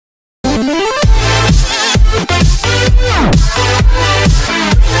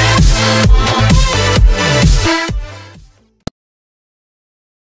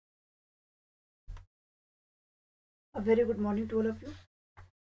A very good morning to all of you.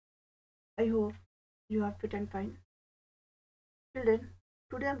 I hope you are fit and fine. Children,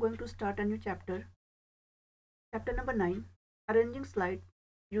 today I'm going to start a new chapter, chapter number 9, Arranging Slides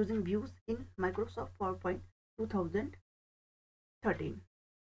Using Views in Microsoft PowerPoint 2013.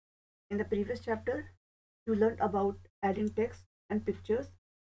 In the previous chapter, you learned about adding text and pictures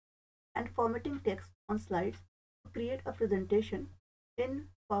and formatting text on slides to create a presentation in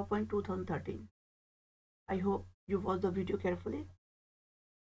PowerPoint 2013. I hope you watched the video carefully.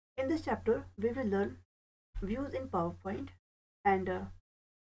 In this chapter, we will learn views in PowerPoint and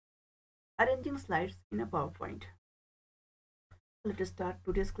arranging slides in a PowerPoint. Let us start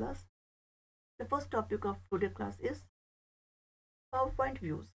today's class. The first topic of today's class is PowerPoint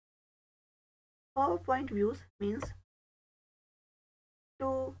views. PowerPoint views means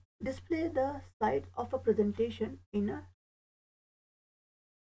to display the slides of a presentation in a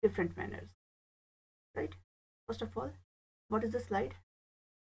different manners, right? First of all, what is the slide?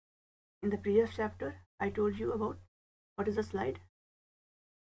 In the previous chapter, I told you about what is a slide.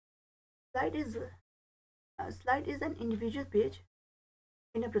 Slide is an individual page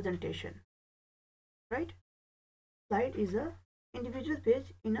in a presentation, right? Slide is a individual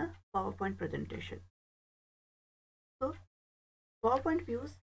page in a PowerPoint presentation. So PowerPoint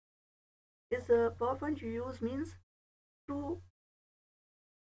views means to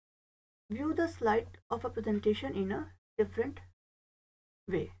view the slide of a presentation in a different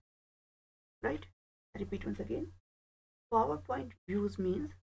way, right? I repeat once again. PowerPoint views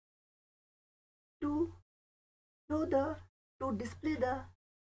means to display the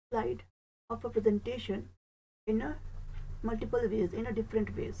slide of a presentation in a multiple ways, in a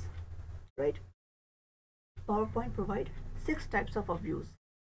different ways, right? PowerPoint provide 6 types of views,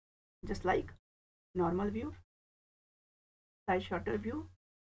 just like normal view, slide sorter view,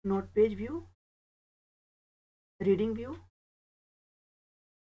 note page view, reading view,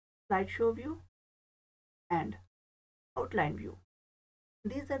 slideshow view, and outline view.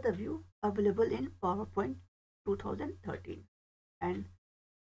 These are the views available in PowerPoint 2013, and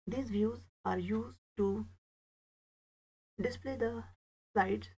these views are used to display the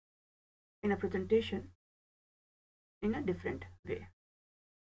slides in a presentation in a different way.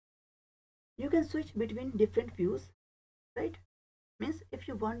 You can switch between different views, right? Means if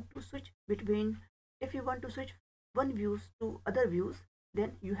you want to switch one views to other views,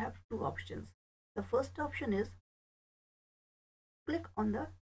 then you have 2 options. The first option is click on the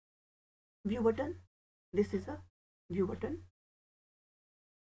view button. This is a view button,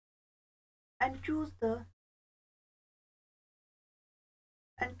 and choose the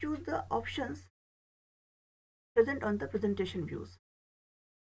options present on the presentation views.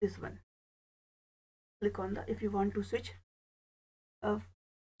 This one. Click on the, if you want to switch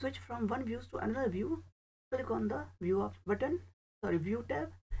from one view to another view, click on the view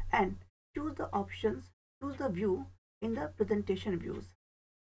tab, and choose the options, choose the view in the presentation views.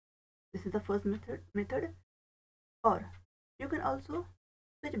 This is the first method. Or you can also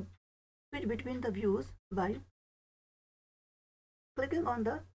switch between the views by clicking on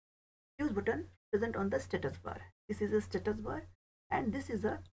the views button present on the status bar. This is a status bar, and this is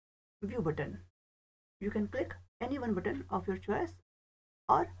a view button. You can click any one button of your choice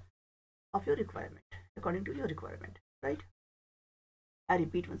or of your requirement, according to your requirement, right? I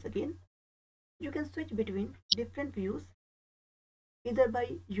repeat once again. You can switch between different views either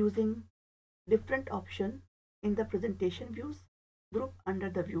by using different option in the presentation views group under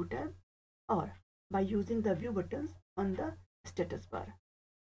the view tab, or by using the view buttons on the status bar,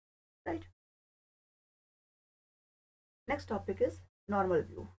 right? Next topic is normal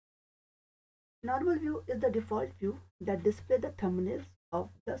view. Normal view is the default view that displays the thumbnails of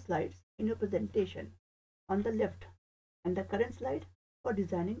the slides in your presentation on the left and the current slide for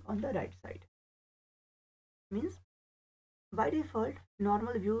designing on the right side. Means by default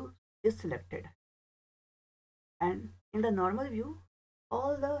normal view is selected, and in the normal view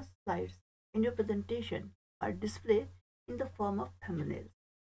all the slides in your presentation are displayed in the form of thumbnails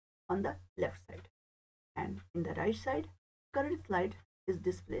on the left side, and in the right side current slide is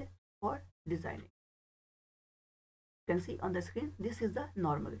displayed for designing. You can see on the screen, this is the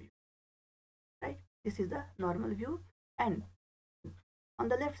normal view, right? This is the normal view, and on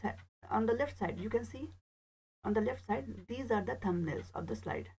the left side you can see, on the left side, these are the thumbnails of the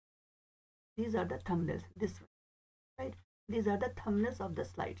slide. These are the thumbnails, this one, right? These are the thumbnails of the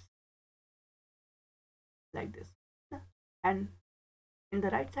slides, like this. And in the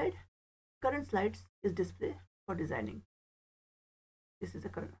right side, current slides is displayed for designing. This is the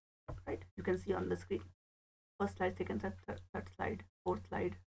current, right? You can see on the screen, first slide, second slide, third slide, fourth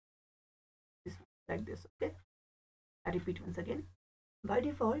slide, this one, like this, okay? I repeat once again. By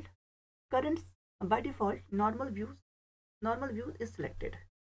default, current by default normal view is selected,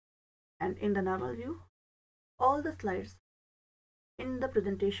 and in the normal view, all the slides in the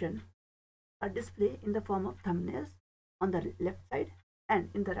presentation are displayed in the form of thumbnails on the left side, and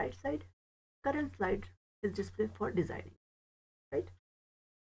in the right side, current slide is displayed for designing. Right?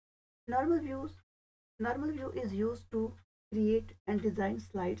 Normal views Normal view is used to create and design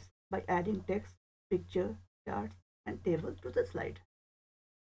slides by adding text, picture, charts, and tables to the slide.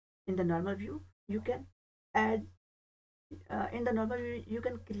 In the normal view, you can add in the normal view you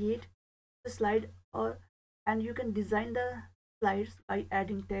can create the slide, or and you can design the slides by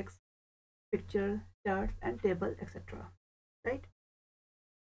adding text, picture, charts, and table, etc. Right?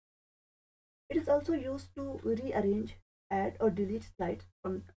 It is also used to rearrange, add, or delete slides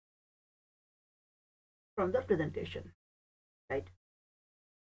from the presentation. Right?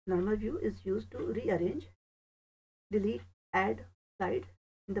 Normal view is used to rearrange, delete, add slide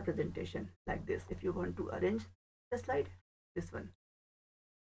in the presentation like this. If you want to arrange the slide, this one.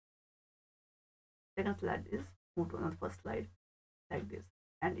 Second slide is moved on the first slide like this.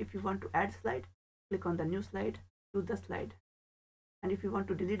 And if you want to add slide, click on the new slide, choose the slide. And if you want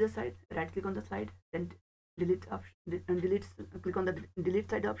to delete the slide, right click on the slide, then click on the delete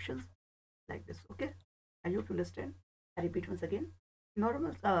slide options like this. Okay, I hope you understand. I repeat once again.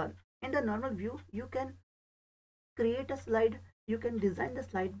 In the normal view, you can create a slide, you can design the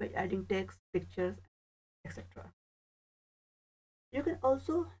slide by adding text, pictures, etc. You can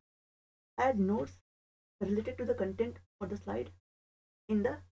also add notes related to the content for the slide in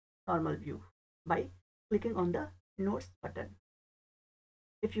the normal view by clicking on the notes button.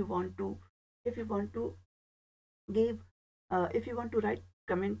 If you want to if you want to give if you want to write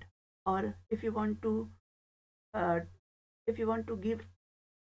comment, or uh, if you want to give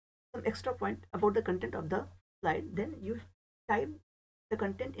some extra point about the content of the slide, then you type the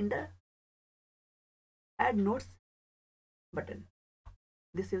content in the add notes button.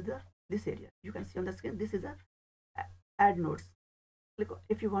 This is this area you can see on the screen. This is a add notes. Click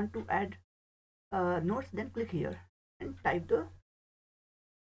if you want to add notes, then click here and type the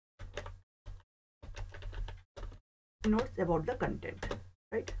notes about the content,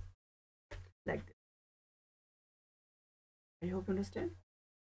 right? Like this. I hope you understand.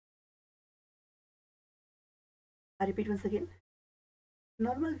 I repeat once again.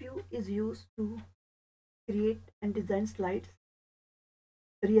 Normal view is used to create and design slides,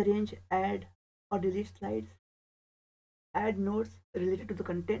 rearrange, add, or delete slides, add notes related to the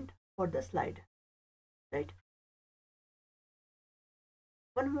content for the slide, right?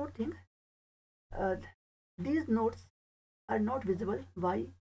 One more thing, uh, these notes are not visible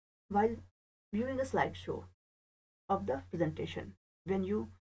while viewing a slideshow of the presentation. When you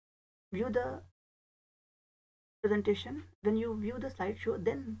view the when you view the slideshow,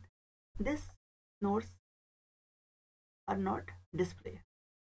 then these notes are not displayed,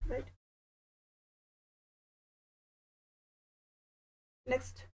 right?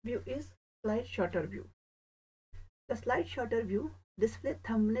 Next view is slide sorter view. The slide sorter view displays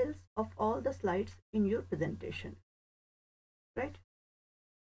thumbnails of all the slides in your presentation, right?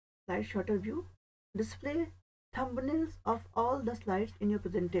 Slide sorter view display thumbnails of all the slides in your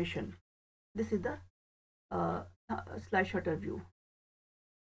presentation. This is the slide sorter view.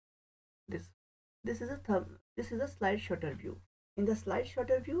 This is a slide sorter view. In the slide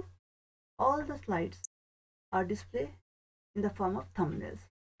sorter view, all the slides are displayed in the form of thumbnails.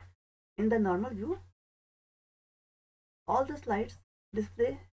 In the normal view, all the slides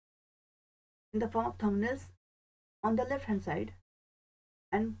display in the form of thumbnails on the left hand side,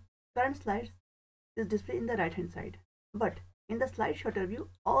 and current slides is displayed in the right hand side. But in the slide sorter view,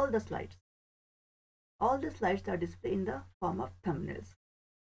 all the slides are displayed in the form of thumbnails,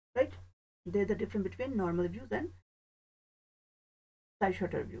 right? There's the difference between normal views and slide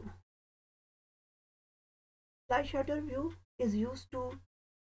sorter view. Slide sorter view is used to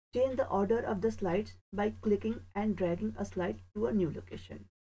change the order of the slides by clicking and dragging a slide to a new location.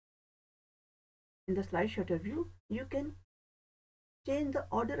 In the slide sorter view, you can change the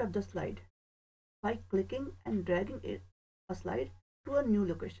order of the slide by clicking and dragging a slide to a new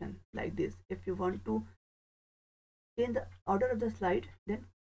location like this. If you want to change the order of the slide, then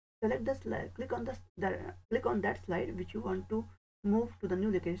select the slide, click on that slide which you want to move to the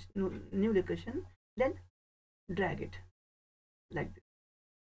new location, then drag it like this,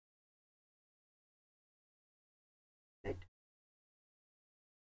 right?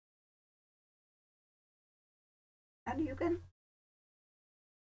 And you can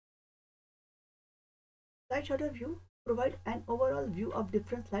slide sorter view provide an overall view of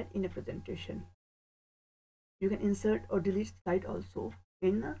different slides in a presentation. You can insert or delete slide also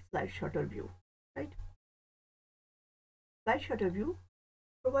in a slide shutter view, right? Slide shutter view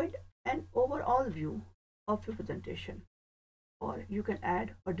provide an overall view of your presentation, or you can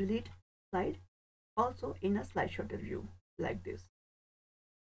add or delete slide also in a slide shutter view like this.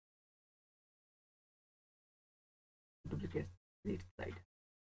 Duplicate, delete slide,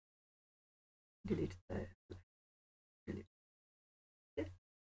 delete slide, delete. Okay.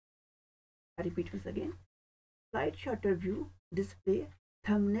 I repeat once again. Slide shutter view display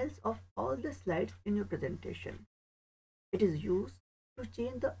thumbnails of all the slides in your presentation. It is used to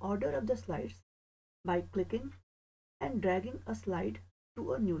change the order of the slides by clicking and dragging a slide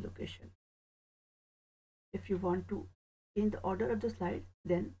to a new location. If you want to change the order of the slide,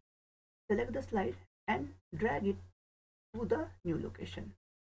 then select the slide and drag it to the new location.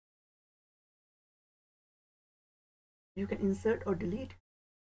 You can insert or delete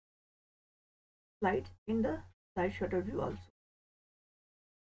slides in the slide shutter view also.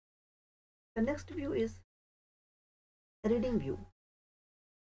 The next view is reading view.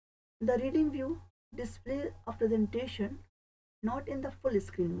 The reading view displays a presentation not in the full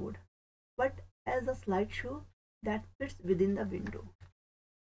screen mode, but as a slideshow that fits within the window.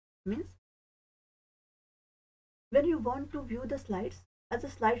 Means when you want to view the slides as a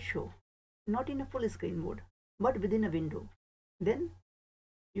slideshow, not in a full screen mode, but within a window, then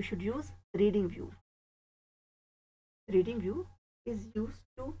you should use reading view. Reading view is used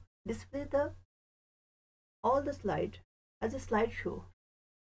to display all the slide as a slideshow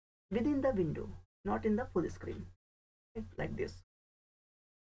within the window, not in the full screen, like this.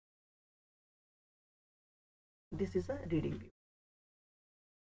 This is a reading view.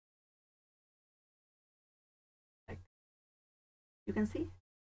 Like you can see,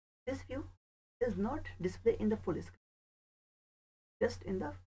 this view is not display in the full screen. Just in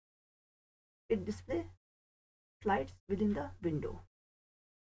the it display slides within the window,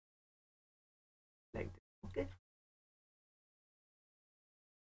 like this. Okay.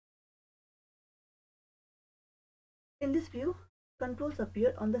 In this view, controls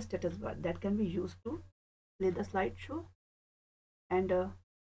appear on the status bar that can be used to play the slideshow and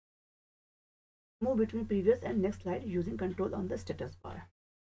move between previous and next slide using control on the status bar.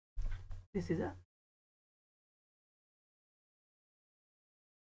 This is a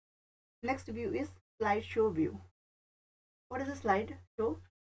next view is slideshow view. What is a slideshow?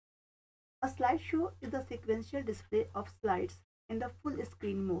 A slideshow is the sequential display of slides in the full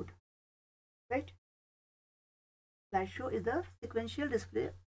screen mode, right? Slideshow is the sequential display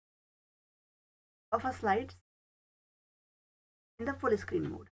of a slides in the full screen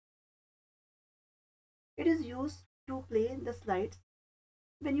mode. It is used to play the slides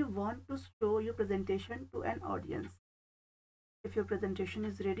when you want to show your presentation to an audience. If your presentation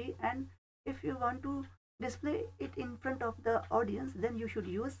is ready and if you want to display it in front of the audience, then you should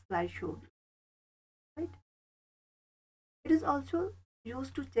use slideshow, right? It is also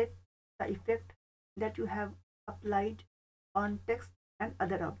used to check the effect that you have applied on text and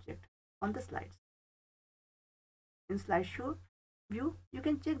other object on the slides. In slideshow view, you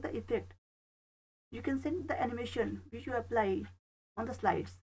can check the effect. You can set the animation which you apply on the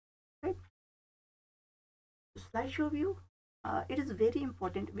slides, right? Slideshow view, it is very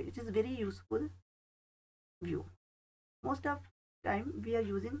important. It is very useful view. Most of time we are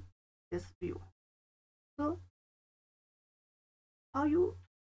using this view. So how you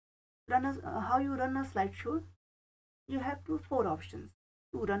run a slideshow? You have four options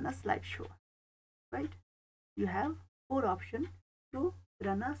to run a slideshow, right? You have four options to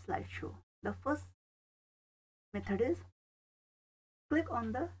run a slideshow. The first method is click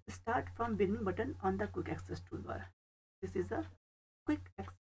on the start from beginning button on the quick access toolbar. This is a quick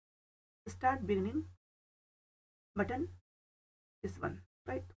start beginning button, this one,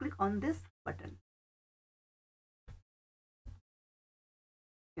 right? Click on this button.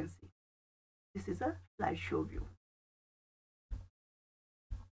 You can see this is a slideshow view,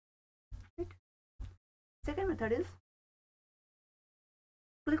 right? Second method is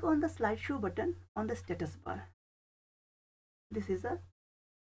click on the slideshow button on the status bar. This is a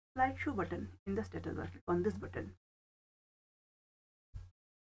slideshow button in the status bar. Click on this button.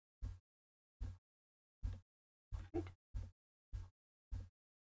 Right?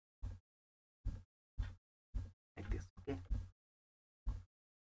 Like this, okay?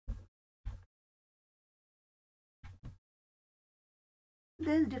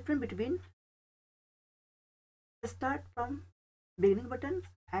 There is difference between start from beginning button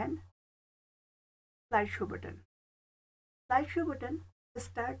and slideshow button. Slideshow button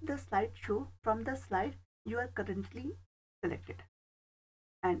start the slideshow from the slide you are currently selected,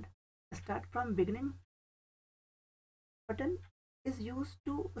 and start from beginning button is used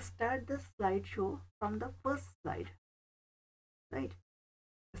to start the slideshow from the first slide, right?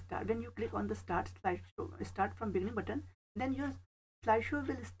 Start when you click on the start slideshow, start from beginning button, then your slideshow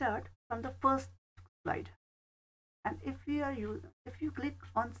will start from the first slide. And if you click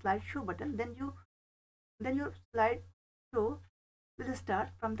on slideshow button, then your slideshow will start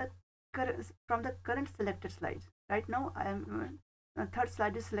from the current selected slides. Right now I am third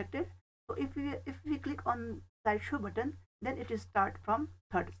slide is selected, so if we click on slideshow button, then it is start from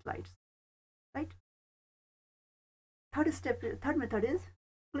third slides, right? Third method is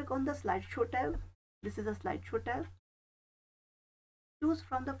click on the slideshow tab. This is a slideshow tab. Choose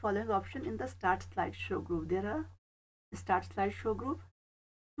from the following option in the start slideshow group. There are start slideshow group.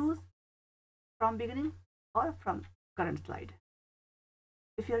 Choose from beginning or from current slide.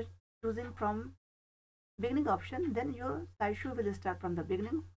 If you are choosing from beginning option, then your slideshow will start from the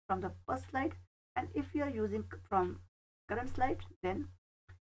beginning, from the first slide. And if you are using from current slide, then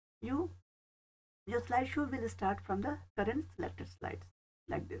your slideshow will start from the current selected slides,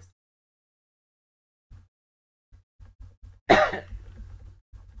 like this. Okay.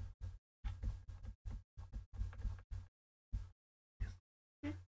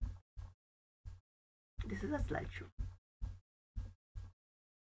 This is a slideshow.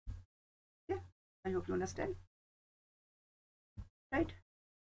 Okay, I hope you understand. Right.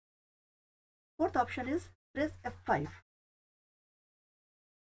 Fourth option is press F5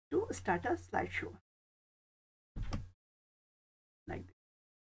 to start a slideshow, like this.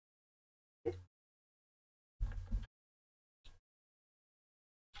 Okay.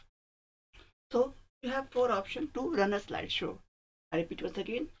 So you have four options to run a slideshow. I repeat once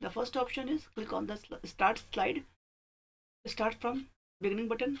again. The first option is click on the start slide, start from beginning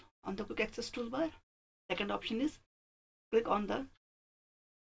button on the quick access toolbar. Second option is click on the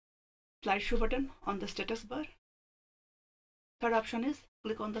slideshow button on the status bar. Third option is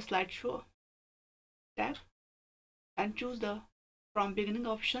click on the slideshow tab and choose the from beginning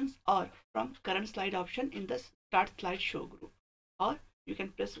options or from current slide option in the start slideshow group, or you can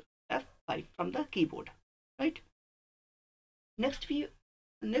press F5 from the keyboard, right? Next view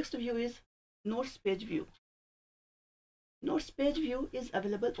is notes page view. Notes page view is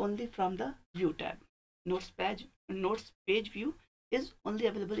available only from the view tab. Notes page view is only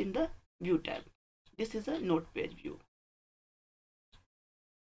available in the view tab. This is a note page view.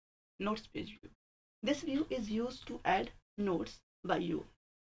 Notes page view. This view is used to add notes by you.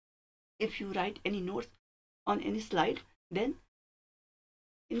 If you write any notes on any slide, then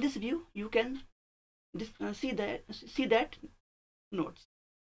in this view you can see that notes,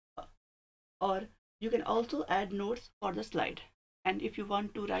 or you can also add notes for the slide. And if you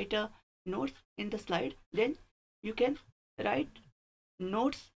want to write a notes in the slide, then you can write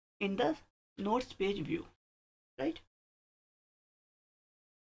notes in the notes page view, right?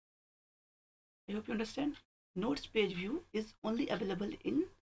 I hope you understand. Notes page view is only available in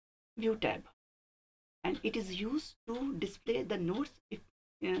view tab, and it is used to display the notes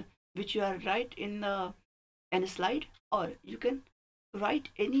which you are write in any slide, or you can write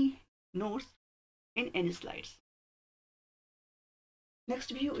any notes in any slides.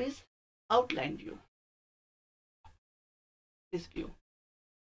 Next view is outline view. This view.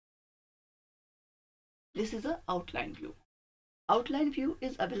 This is a outline view. Outline view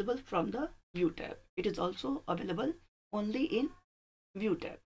is available from the view tab. It is also available only in view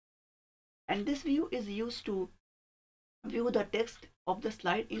tab. And this view is used to view the text of the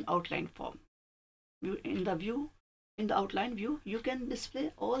slide in outline form. In the outline view, you can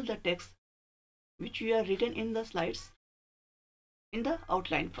display all the text which you have written in the slides in the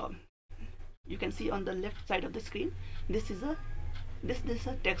outline form. You can see on the left side of the screen, this is a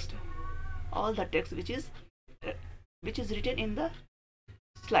text, all the text which is written in the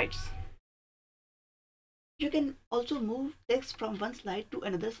slides. You can also move text from one slide to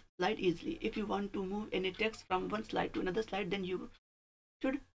another slide easily. If you want to move any text from one slide to another slide, then you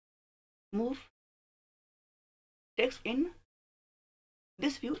should move text in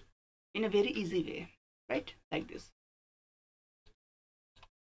this view in a very easy way, right? Like this.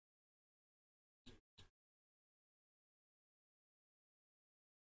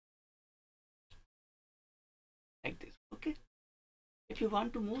 Like this. Okay. If you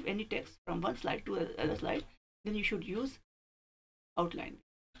want to move any text from one slide to another slide, then you should use outline,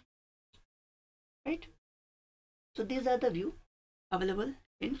 right? So these are the view available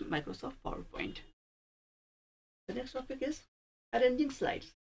in Microsoft PowerPoint. The next topic is arranging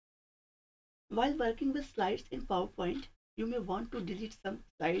slides. While working with slides in PowerPoint, you may want to delete some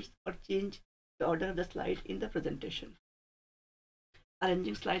slides or change the order of the slide in the presentation.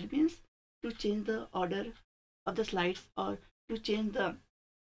 Arranging slide means to change the order of the slides, or to change the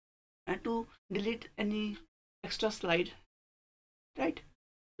to delete any extra slide, right?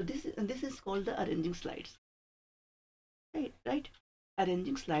 So this is called the arranging slides, right?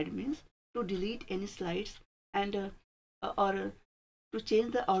 Arranging slide means to delete any slides and or to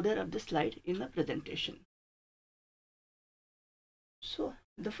change the order of the slide in the presentation. So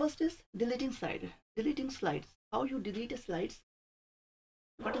the first is deleting slides. How you delete a slides?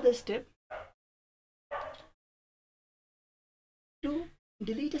 What is the step? To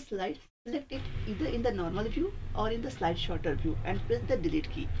delete a slide, select it either in the normal view or in the slide sorter view and press the delete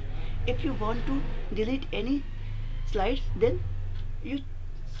key. If you want to delete any slides, then you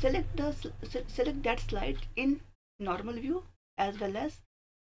select that slide in normal view as well as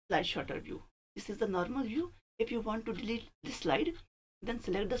slide sorter view. This is the normal view. If you want to delete this slide, then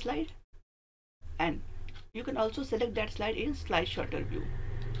select the slide, and you can also select that slide in slide sorter view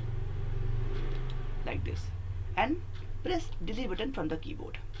like this, and press delete button from the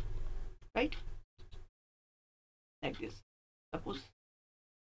keyboard, right? Like this. Suppose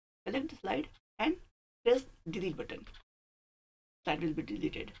select the slide and press delete button. Slide will be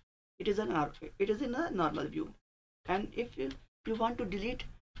deleted. It is in a normal view. And if you want to delete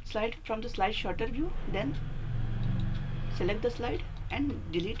slide from the slide sorter view, then select the slide and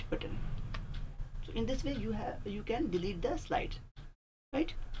delete button. So in this way you can delete the slide,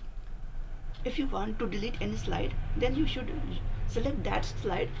 right? If you want to delete any slide, then you should select that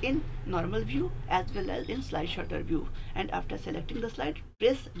slide in normal view as well as in slide sorter view, and after selecting the slide,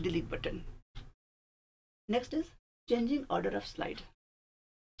 press delete button. Next is changing order of slide.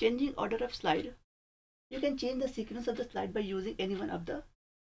 Changing order of slide, you can change the sequence of the slide by using any one of the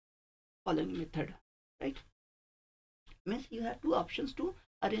following method, right? Means you have two options to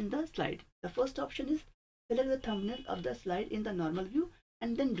arrange the slide. The first option is select the thumbnail of the slide in the normal view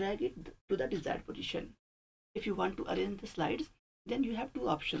and then drag it to the desired position. If you want to arrange the slides, then you have two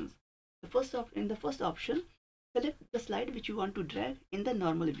options. In the first option, select the slide which you want to drag in the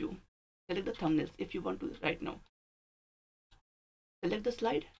normal view. Select the thumbnails if you want to right now. Select the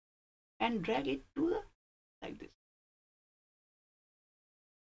slide and drag it to the like this.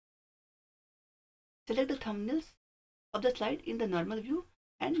 Select the thumbnails of the slide in the normal view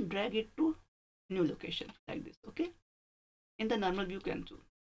and drag it to new location like this. Okay, in the normal view can too.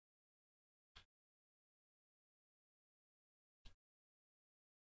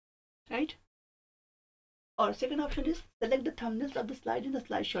 Right? Or second option is select the thumbnails of the slide in the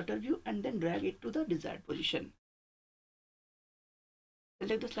slide sorter view and then drag it to the desired position.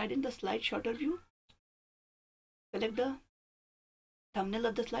 Select the slide in the slide sorter view. Select the thumbnail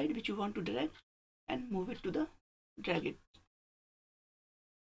of the slide which you want to drag and move it to the drag it.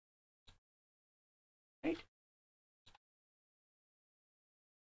 Right?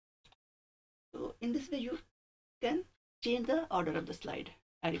 So in this way you can change the order of the slide.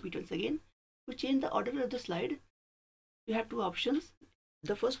 I repeat once again. To change the order of the slide, you have two options.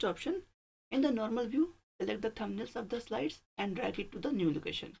 The first option, in the normal view, select the thumbnails of the slides and drag it to the new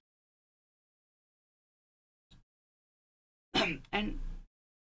location. And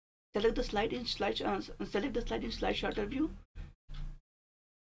select the slide in slide sorter view.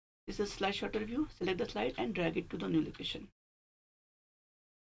 This is slide sorter view. Select the slide and drag it to the new location.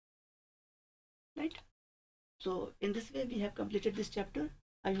 Right? So in this way we have completed this chapter.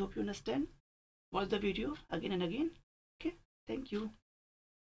 I hope you understand. Watch the video again and again. Okay, thank you.